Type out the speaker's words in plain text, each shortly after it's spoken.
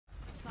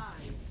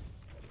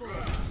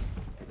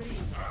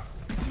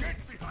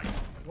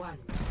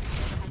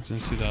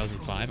Since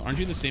 2005. Aren't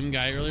you the same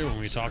guy earlier when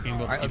we were talking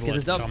about people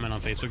that comment on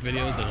Facebook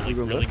videos that are like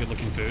really good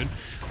looking food?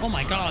 Oh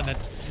my god,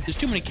 there's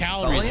too many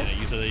calories in it.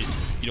 You said that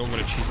you don't go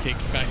to Cheesecake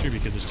Factory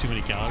because there's too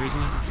many calories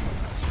in it?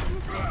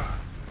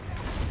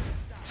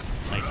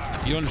 Like,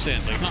 you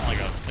understand, it's not like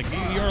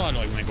you're allowed to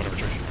like make whatever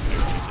choice you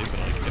want to, but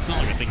like, it's not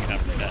like a thing you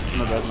have to bet.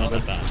 It's not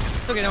that bad.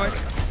 Okay, no worries.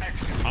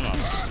 I'm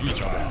in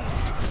trouble.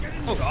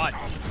 Oh god.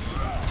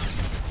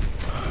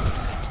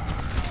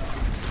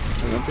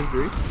 1, 2,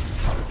 3.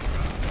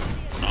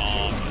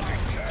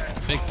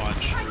 Big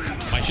punch.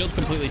 My shield's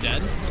completely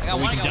dead. But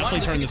we can definitely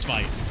turn this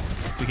fight.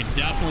 We can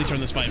definitely turn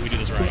this fight if we do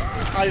this right.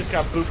 I just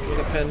got booped with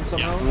a pen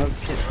somehow. I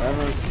don't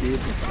know speed.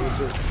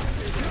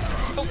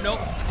 Oh, no.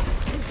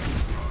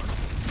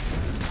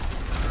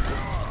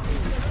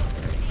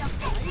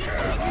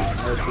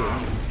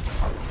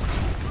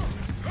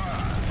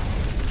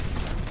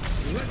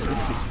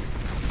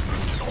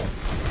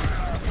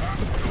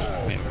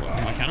 Wait,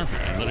 my counter I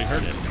literally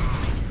heard it.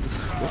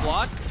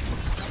 Block.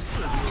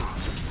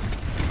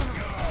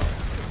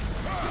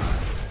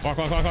 Walk.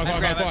 Oh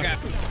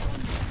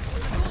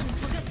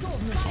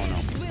no.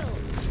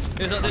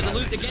 There's a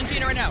loot again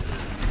Gina right now.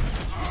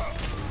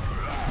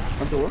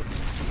 On the door.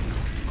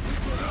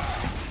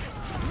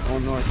 Oh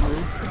no, I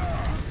threw.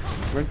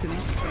 Renting.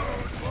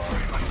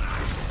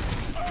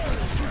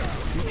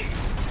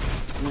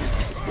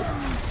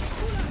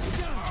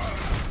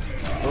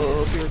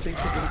 Oh, okay, thank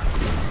you.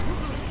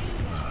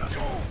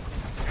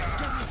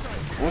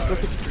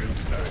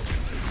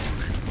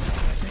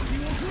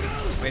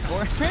 Wait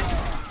for it.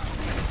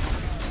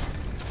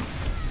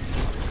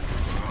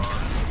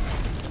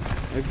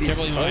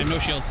 Careful, I have no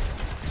shield.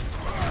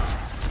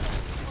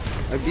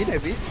 I beat.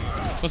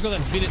 Let's go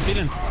then. Beat it.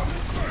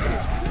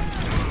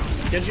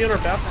 Genji on our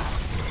back.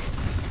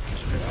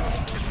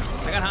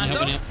 I got Hanzo.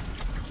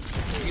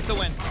 Get the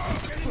win.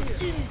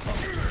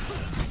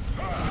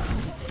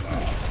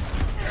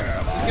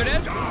 You're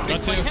dead.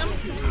 Got 2. Him.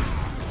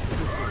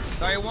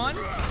 Sorry, 1.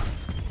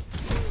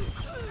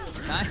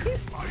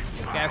 Nice.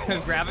 Okay, I'm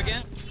gonna grab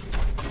again.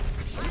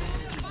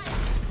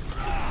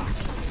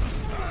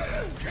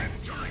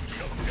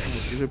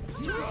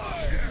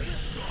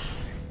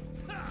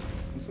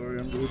 I'm sorry,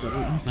 I'm really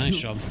bad. Nice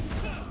job.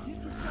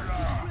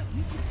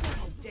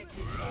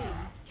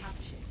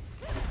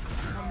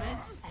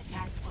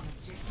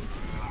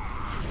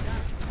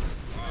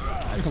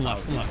 Come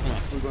left.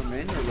 We're going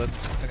main or left?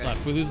 Okay.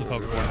 Left. We lose the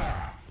poke board.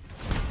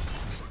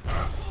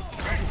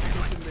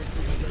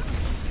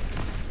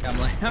 Got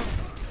left.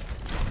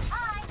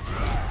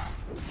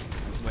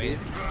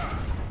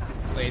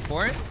 Wait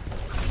for it.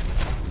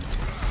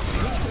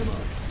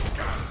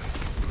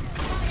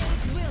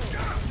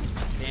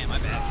 Damn, my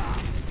bad.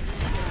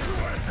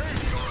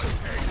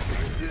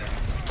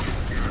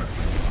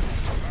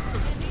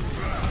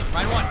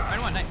 Ryan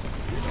one, nice.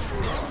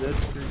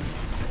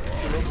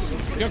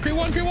 Yo, Cree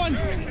one.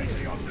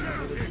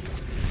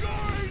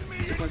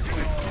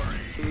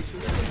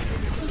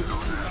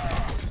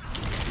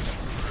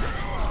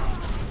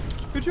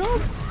 Good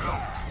job.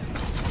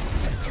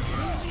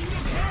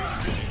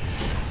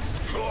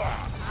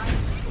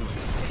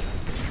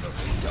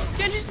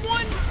 Genji's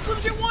 1!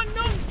 Legit 1,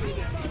 no!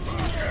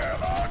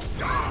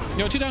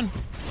 Yo, 2 down.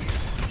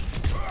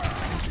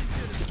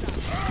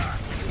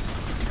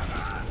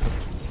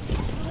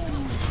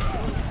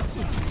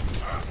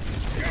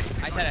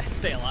 I said to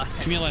stay alive.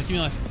 Give me a life.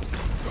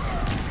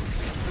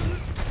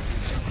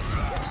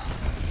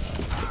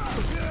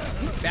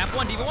 Bap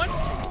 1, Diva 1?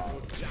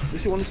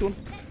 This one.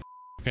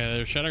 Okay,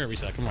 there's Shadow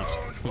reset. Come on.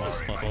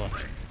 Left.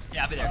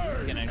 Yeah, I'll be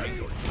there. Get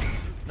energy.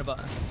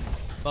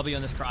 Bubble you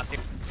on this cross here.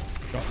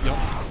 Yep.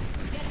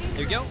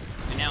 There you go.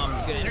 And now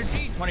I'm good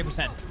energy.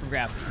 20% from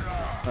grab.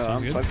 Sounds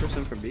I'm good.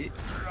 5% from beat.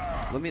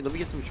 Let me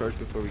get some charge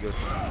before we go.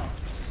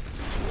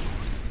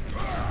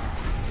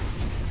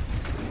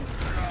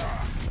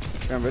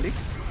 Okay, I'm ready.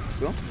 Let's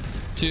go.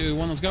 2,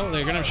 1, let's go.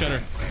 They're gonna have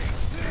Shatter.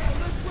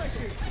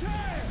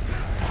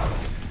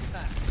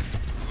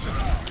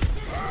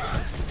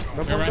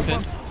 Go right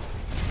pin.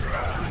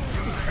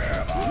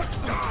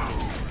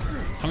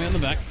 Coming on the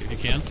back if you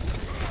can.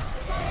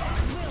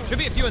 Should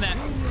be a few in that.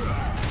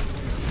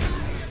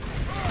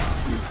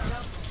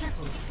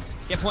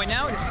 Get point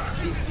now.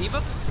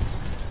 Diva.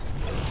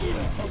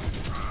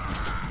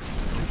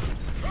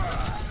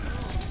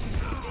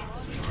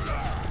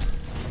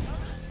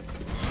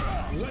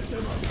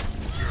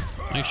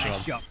 Nice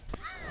job.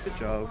 Good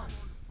job.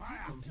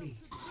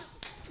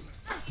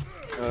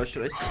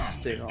 Should I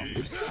stay on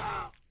this?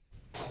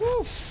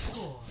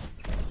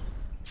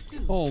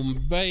 Oh,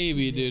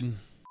 baby, dude.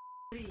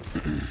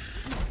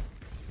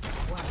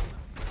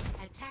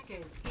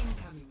 Attackers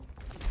incoming.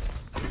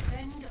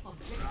 Defend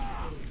objective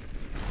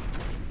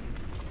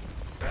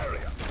A.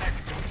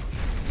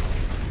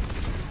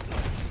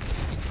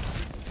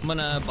 I'm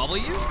gonna bubble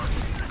you.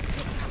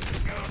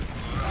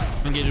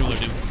 Engage him with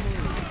their doom.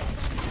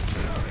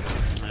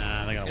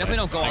 They got Definitely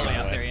don't go all the way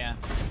up there, yeah.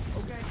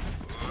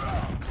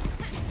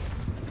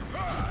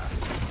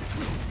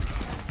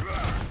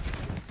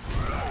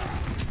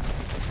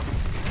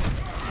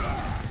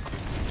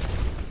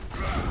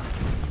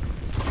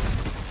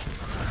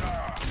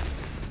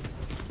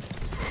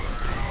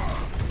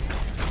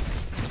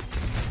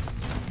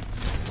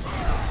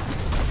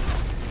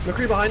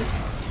 McCree behind.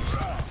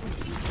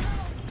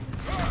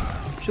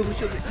 Shield me,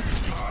 shield me.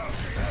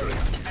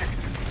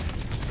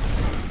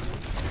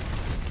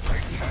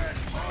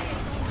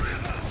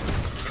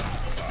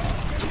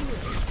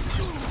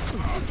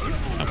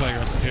 I'm playing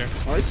aggressive here.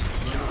 Nice.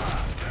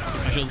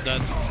 My shield's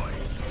dead.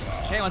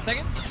 Okay, 1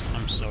 second.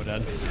 I'm so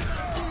dead.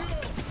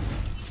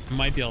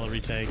 Might be able to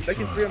retake.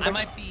 I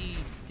might be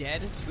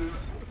dead.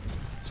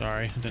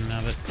 Sorry, I didn't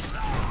have it.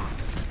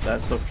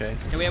 That's okay.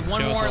 Okay, we have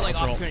one Okay, more let's like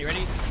roll. opportunity.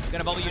 Ready?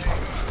 Gonna bubble you.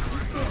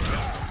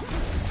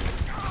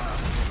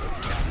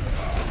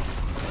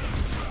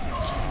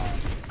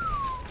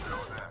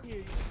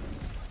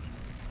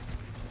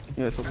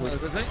 Yeah, top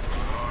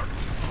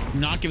left.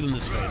 Not give them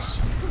the space.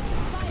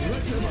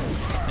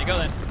 There you go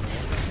then.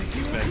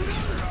 It's big.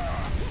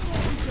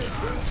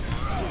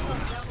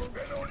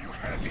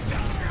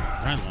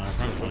 Run low.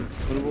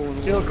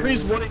 Yo,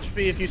 Kree's 1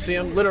 HP if you see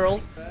him.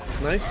 Literal.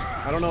 Nice.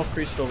 I don't know if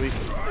Kree's still weak.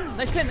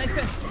 Nice pin, nice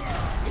pin.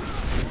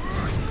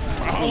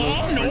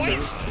 Oh,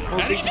 noise!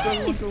 How do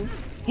you do?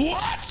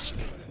 What?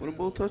 What a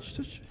ball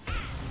touch.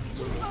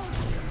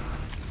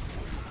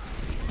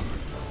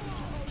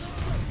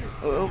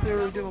 Oh, up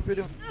here, up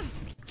here.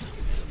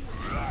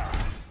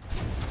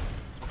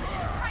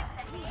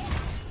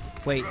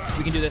 Wait,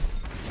 we can do this.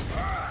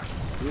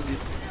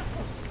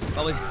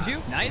 Bubble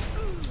you. Nice.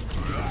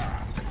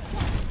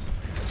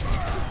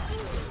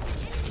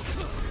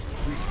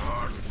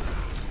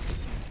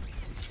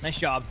 Nice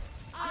job.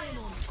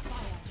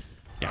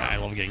 Yeah, I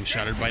love getting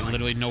shattered by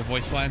literally no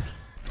voice line.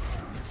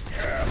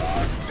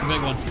 It's a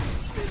big one.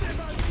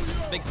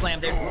 Big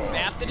slam there.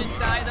 Map didn't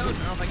die though. I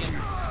don't know if I can.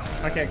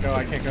 I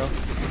can't go.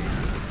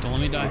 Don't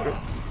let me die.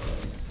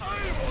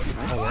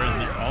 Oh, where is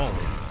it? Oh.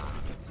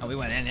 Oh, we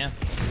went in, yeah.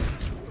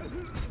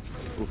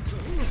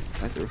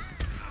 I threw.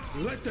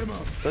 Let them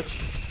up.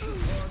 Touch.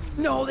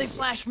 No, they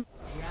flashed.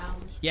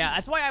 Yeah,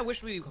 that's why I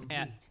wish we.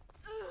 Yeah.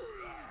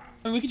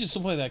 I mean, we could just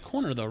still play that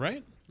corner though,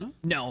 right?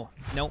 No?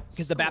 No,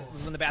 because the bat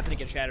when the bat didn't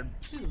get shattered,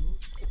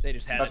 they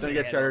just had. After they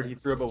get shattered, he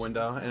threw up a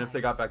window, and if they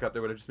got back up, they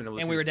would have just been able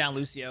to. And we were down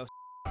Lucio.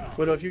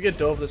 Widow, if you get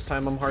dove this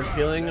time, I'm hard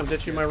healing. I'm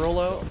ditching my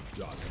rollout.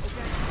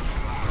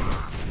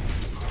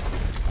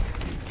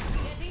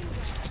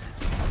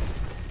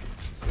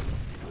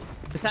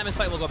 This time this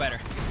fight will go better.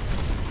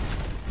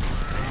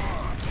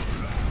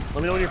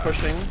 Let me know when you're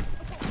pushing.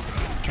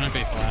 Trying to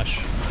bait flash.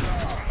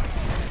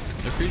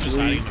 The creature's just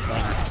hiding in the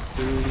corner.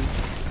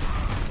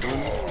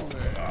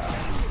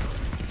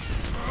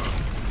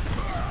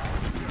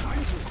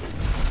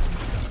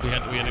 We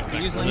had to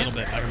back him a little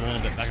bit, back him a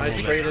little bit, back him a I little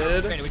bit.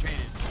 traded. We traded.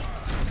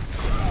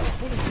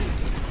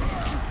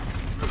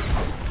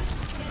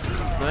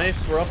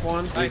 Nice, we're up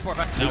 1. 5, 4,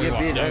 5. Now we Get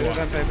walk, beat. now we I walk.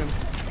 got him.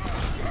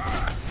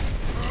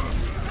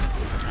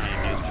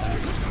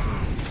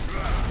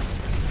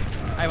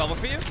 I bubble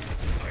for you.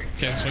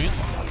 Okay, swing it.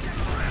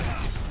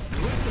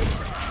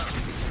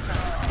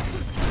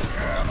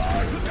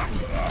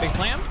 Big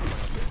slam.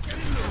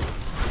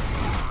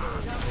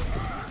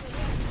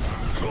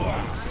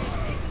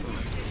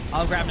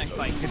 I'll grab next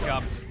fight. Good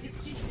job.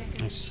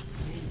 Nice.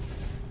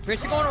 We're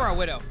going to our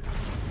Widow.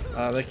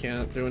 They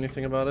can't do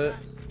anything about it.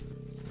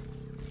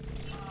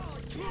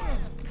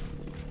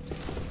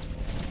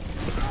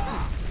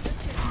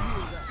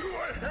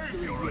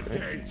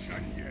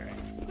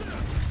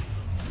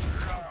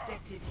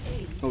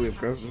 Oh, we have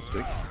grabs and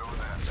stick.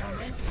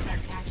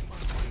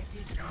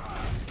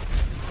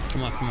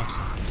 Come on, come on.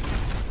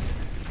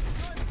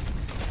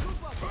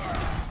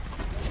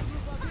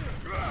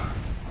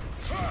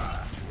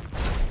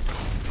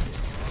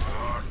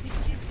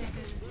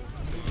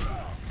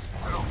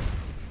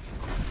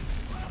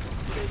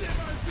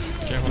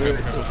 Careful,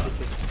 careful, careful.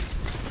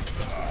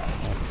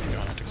 Oh,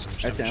 God, I took so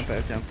much I have damage. temp, I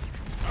have temp.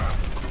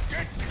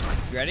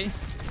 You ready?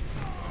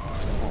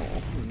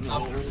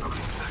 Oh,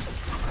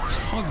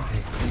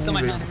 Still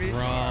my health.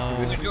 bro.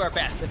 We're gonna do our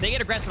best. If they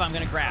get aggressive, I'm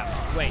gonna grab.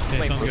 Wait, Okay,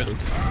 wait. sounds good.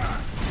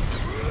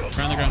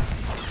 Try on the ground.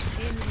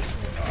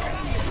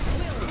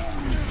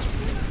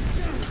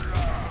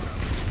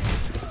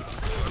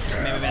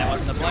 Maybe that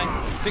wasn't the play.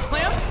 Big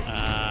slam?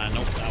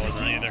 Nope, that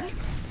wasn't either.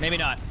 Maybe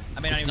not. I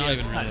mean, It's not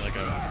even really like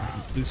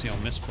a Lucio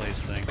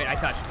misplaced thing. Wait, I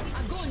touched.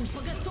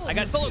 I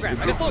got solo grab.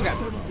 I got solo grab.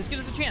 Just give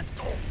us a chance.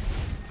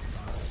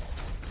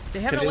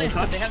 They have no land.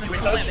 They have no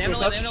land. They have no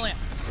land. They have no land.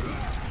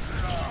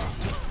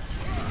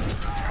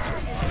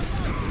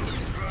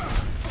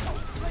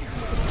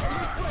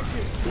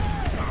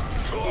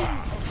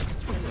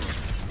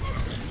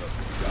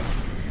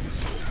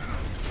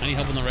 I need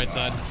help on the right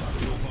side.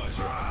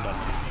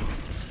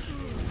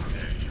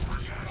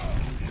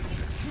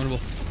 Winnable.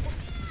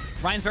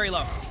 Ryan's very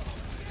low.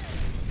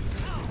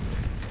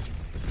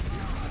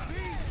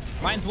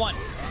 Ryan's 1.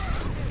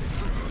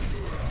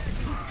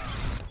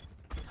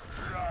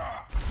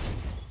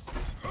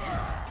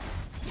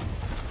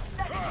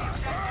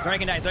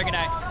 Dragon die, Dragon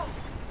die.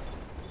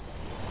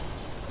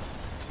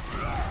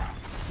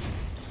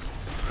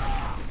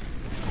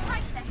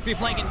 Free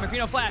flanking,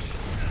 Macrino flash.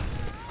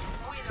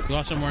 We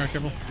lost somewhere,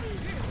 careful.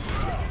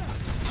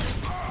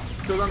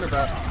 Killed on their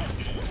back.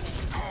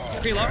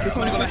 Pretty low. I'm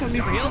gonna go back for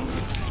heal.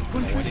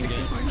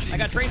 I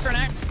got Tracer and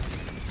Axe.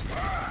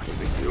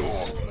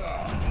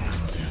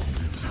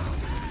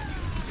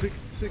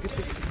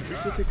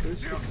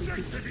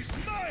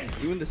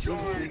 Doing this.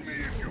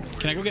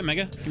 Can I go get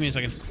Mega? Give me a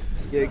second.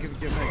 Yeah,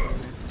 give Mega.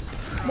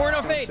 More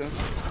no fate.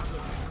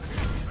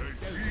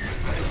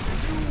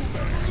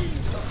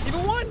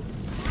 Even one.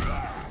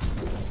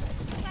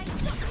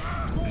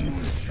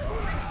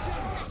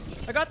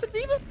 I got the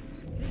diva.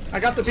 I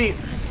got the beat.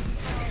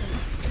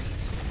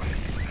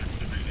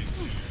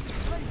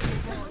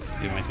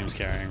 Dude, my team's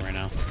carrying right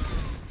now.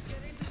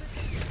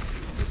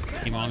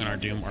 Emong and our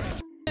Doom are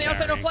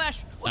Outside, no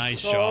flash.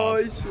 Nice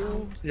job.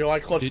 Yo,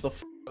 I clutched the out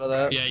of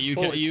that. Yeah, you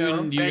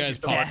guys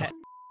popped.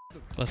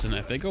 Listen,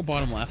 if they go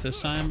bottom left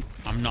this time,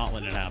 I'm not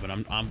letting it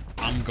happen.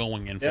 I'm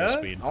going in full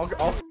speed. I'll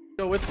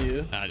go with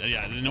you.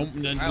 Yeah, no,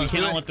 we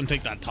cannot let them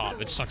take that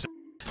top. It sucks.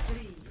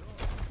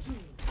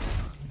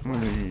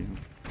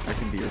 I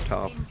can be your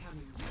top.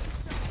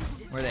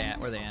 Where they at?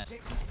 Where they at?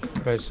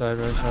 Right side,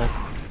 right side.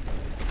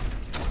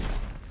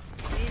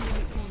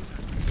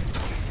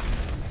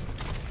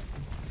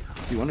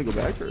 Do you want to go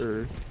back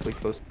or play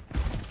close?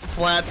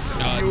 Flats,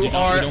 you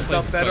are don't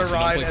play the better close,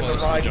 ride you and don't the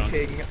play ride close,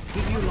 king.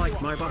 If you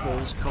like my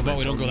bubbles, comment. But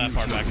we don't go that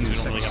far back because we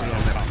don't really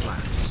have a top.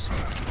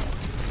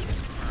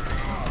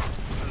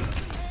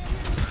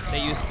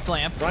 They use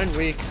slam. Ryan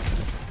weak.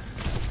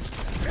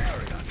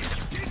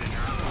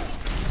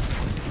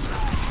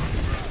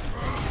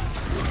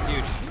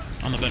 Dude.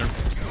 I'm the better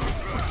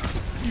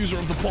user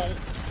of the ball.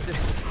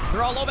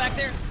 They're all low back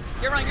there.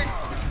 Get Reinhardt.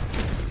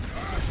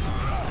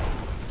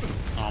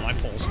 Oh, my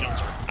pole skills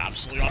are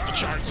absolutely off the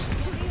charts.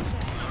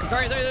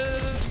 Sorry. You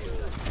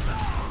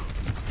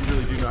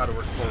really do know how to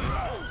work pole.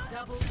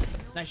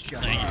 Nice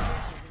job. Thank you.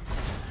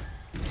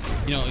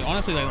 You know,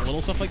 honestly, like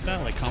little stuff like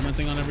that, like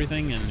commenting on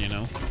everything and, you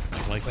know,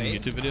 like liking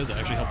YouTube videos, that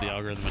actually help the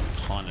algorithm a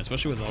ton,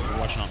 especially with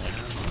Overwatch not like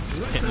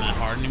hitting that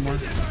hard anymore.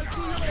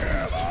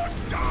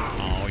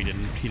 Oh, he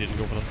didn't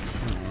go for the.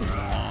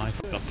 Oh, I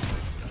fucked up.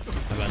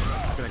 My bad.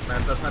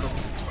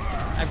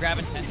 I'm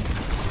grabbing 10.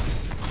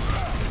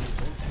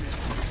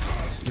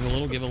 Give a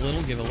little.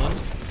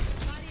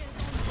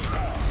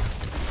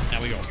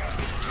 There we go.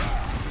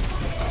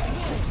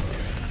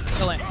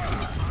 Kill in.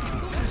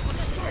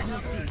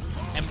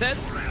 I'm dead.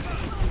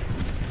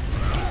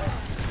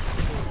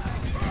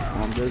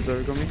 There's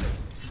there coming.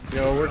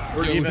 Yo,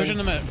 we're even. Pushing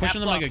the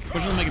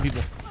mega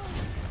people.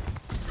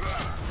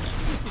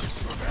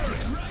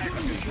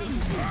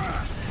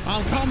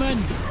 I'm coming.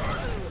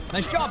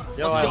 Nice job.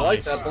 Yo, I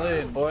like that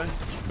blade, boy.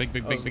 Big. They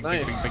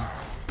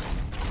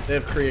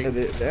have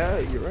created. Yeah,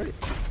 you're right.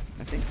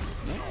 I think.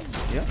 No?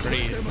 Yeah.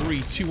 Ready?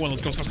 3, 2, 1.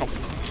 Let's go.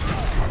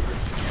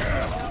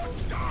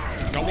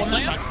 Got one more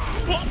time.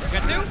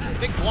 Got two.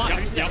 Big block.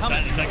 Yep,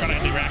 that got a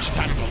reaction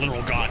time of a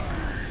literal god.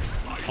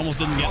 Almost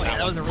didn't get that.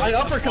 That was a really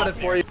I uppercutted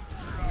for you.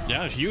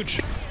 Yeah, it was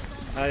huge.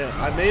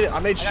 I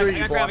made sure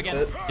you blocked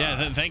it.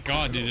 Yeah, thank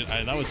God, dude.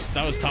 That was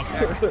tough.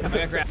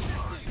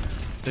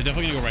 They're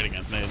definitely gonna go right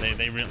again.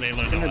 They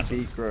learned their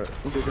lesson.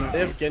 They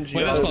have Genji.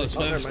 Wait, that's close.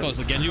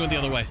 The Genji went the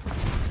other way.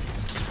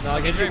 No,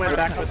 Genji went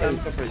back with them.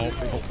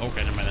 Oh,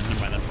 okay, never mind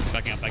then.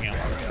 Backing up. Back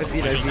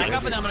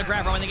up and I'm gonna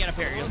grab her when they get up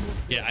here.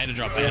 Yeah, I had to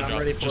drop.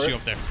 ready for Just it. you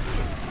up there.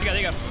 There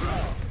you go.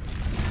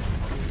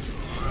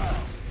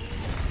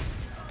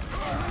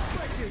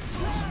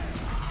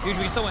 Dude,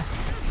 we still win.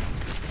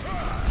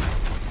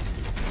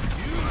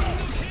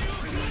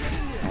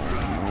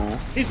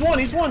 He's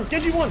one.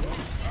 Genji won.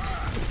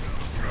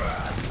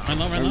 Run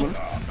low.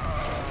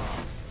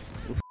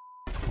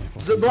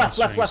 Left.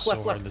 So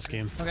hard in this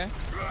game. Okay.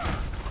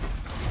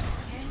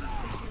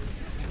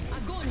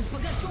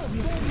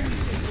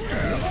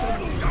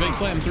 It's a big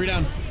slam. 3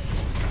 down.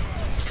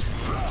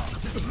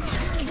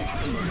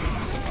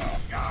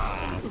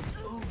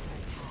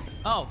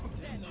 Oh.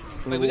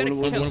 Wait, we got a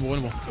kill.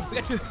 Winnable. We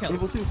got 2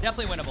 kills.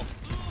 Definitely winnable.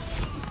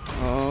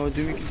 Oh,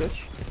 do we can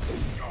touch?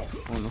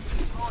 Oh no.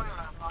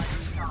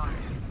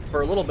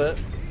 For a little bit.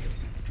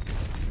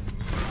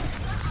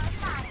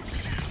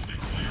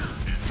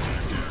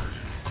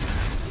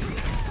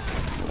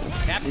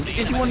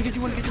 Get you one.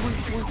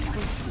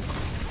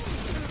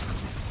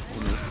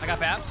 I got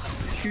Bap.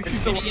 Shoot.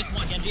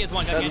 Genji is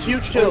one. That's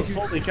huge kills.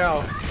 Holy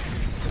cow.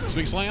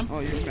 Big slam. Oh,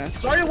 you're fast.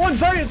 Zarya one.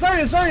 Zarya.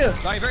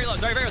 Sorry, very low.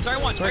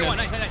 Sorry, one.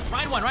 Nice.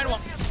 Ryan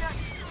one.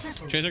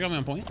 Chaser got me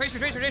on point. Tracer.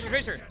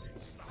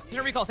 She's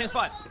a recall, same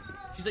spot.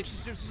 She's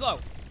low.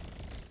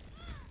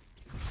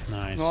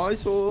 Nice.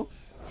 Nice. Oh.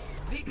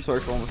 I'm sorry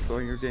for almost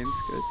throwing your games,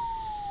 guys.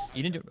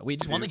 You didn't do it. We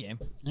just won the game.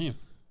 Yeah.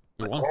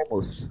 We won.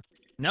 Almost.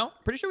 No,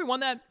 pretty sure we won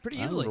that pretty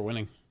easily. We're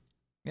winning.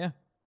 Yeah.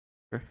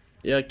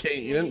 Yeah,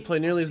 Kate, you didn't play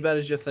nearly as bad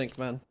as you think,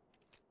 man.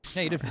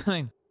 Yeah, you did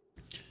fine.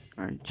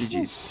 Alright,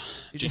 GG's.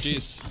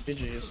 GG's.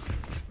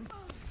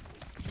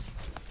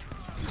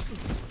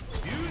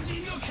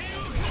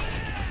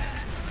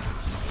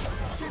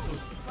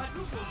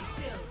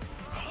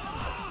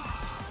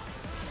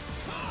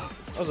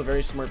 That was a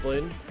very smart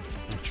blade.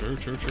 True.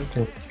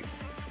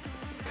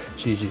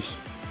 GG's.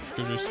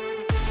 GG's.